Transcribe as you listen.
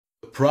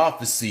The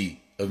prophecy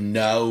of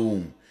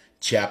Nahum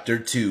Chapter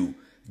 2.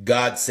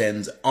 God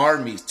sends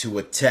armies to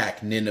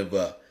attack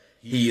Nineveh.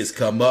 He is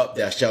come up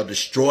that shall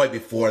destroy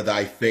before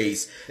thy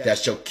face, that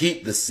shall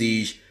keep the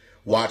siege.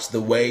 Watch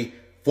the way,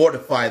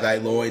 fortify thy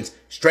loins,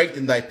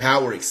 strengthen thy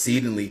power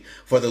exceedingly.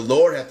 For the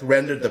Lord hath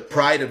rendered the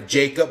pride of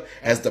Jacob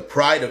as the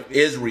pride of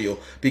Israel,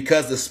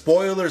 because the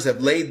spoilers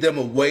have laid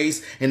them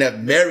waste and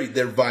have married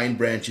their vine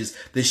branches.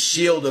 The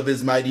shield of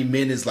his mighty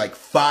men is like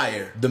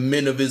fire. The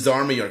men of his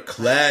army are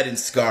clad in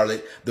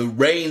scarlet. The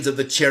reins of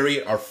the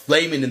chariot are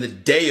flaming in the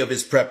day of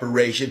his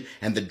preparation,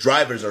 and the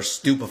drivers are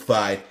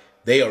stupefied.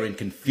 They are in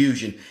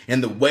confusion.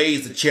 In the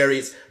ways the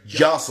chariots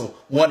jostle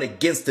one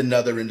against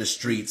another in the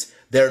streets.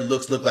 Their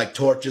looks look like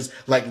torches,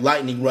 like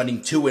lightning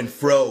running to and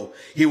fro.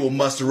 He will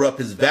muster up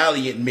his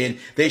valiant men.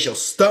 They shall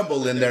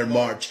stumble in their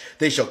march.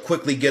 They shall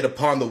quickly get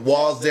upon the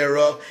walls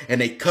thereof,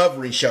 and a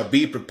covering shall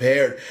be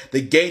prepared.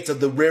 The gates of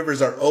the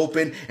rivers are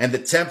open, and the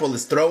temple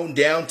is thrown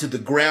down to the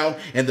ground,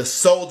 and the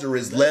soldier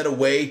is led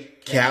away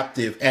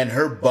captive, and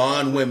her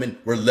bondwomen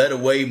were led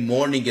away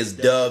mourning as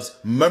doves,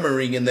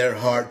 murmuring in their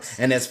heart.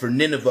 And as for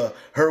Nineveh,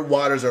 her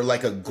waters are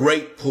like a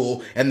great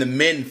pool, and the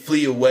men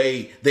flee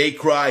away. They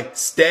cry,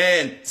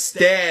 Stand,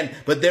 stand,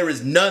 but there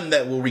is none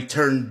that will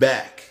return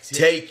back.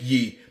 Take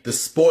ye the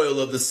spoil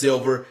of the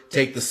silver,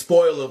 take the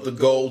spoil of the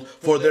gold,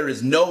 for there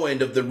is no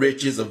end of the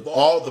riches of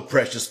all the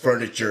precious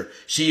furniture.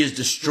 She is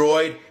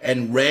destroyed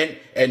and rent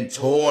and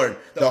torn.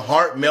 The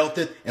heart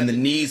melteth and the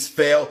knees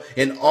fail,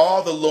 and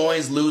all the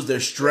loins lose their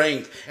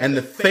strength, and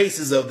the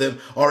faces of them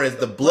are as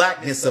the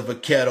blackness of a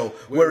kettle.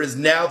 Where is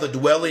now the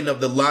dwelling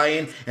of the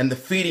lion, and the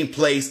feeding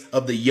place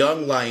of the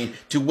young lion,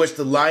 to which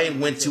the lion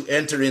went to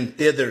enter in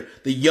thither,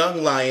 the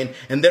young lion,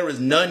 and there is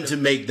none to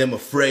make them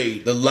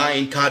afraid. The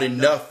lion caught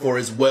enough for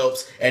his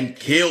whelps, and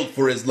killed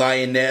for his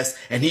lioness,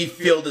 and he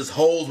filled his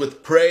holes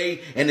with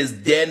prey, and his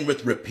den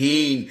with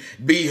rapine.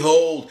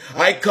 Behold,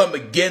 I come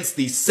against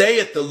thee,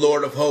 saith the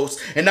Lord of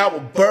hosts, and I will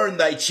burn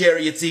thy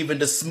chariots even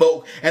to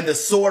smoke, and the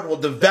sword will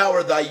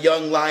devour thy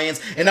young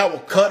lions, and I will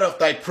cut off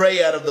thy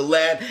prey out of the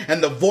land,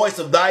 and the voice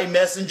of thy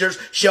messengers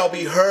shall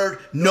be heard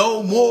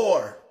no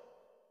more.